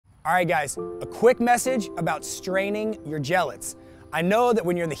All right guys, a quick message about straining your gellets. I know that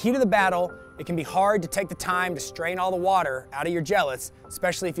when you're in the heat of the battle, it can be hard to take the time to strain all the water out of your gellets,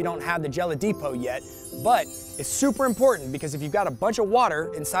 especially if you don't have the Gel Depot yet, but it's super important because if you've got a bunch of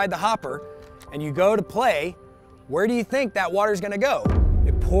water inside the hopper and you go to play, where do you think that water is gonna go?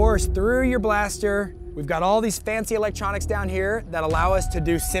 It pours through your blaster. We've got all these fancy electronics down here that allow us to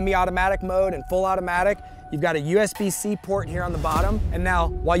do semi-automatic mode and full automatic. You've got a USB-C port here on the bottom. And now,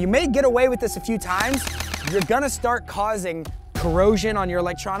 while you may get away with this a few times, you're gonna start causing corrosion on your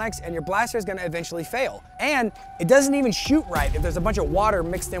electronics and your blaster is gonna eventually fail. And it doesn't even shoot right if there's a bunch of water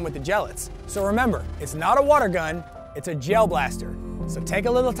mixed in with the gellets. So remember, it's not a water gun, it's a gel blaster. So take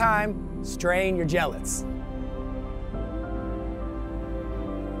a little time, strain your gellets.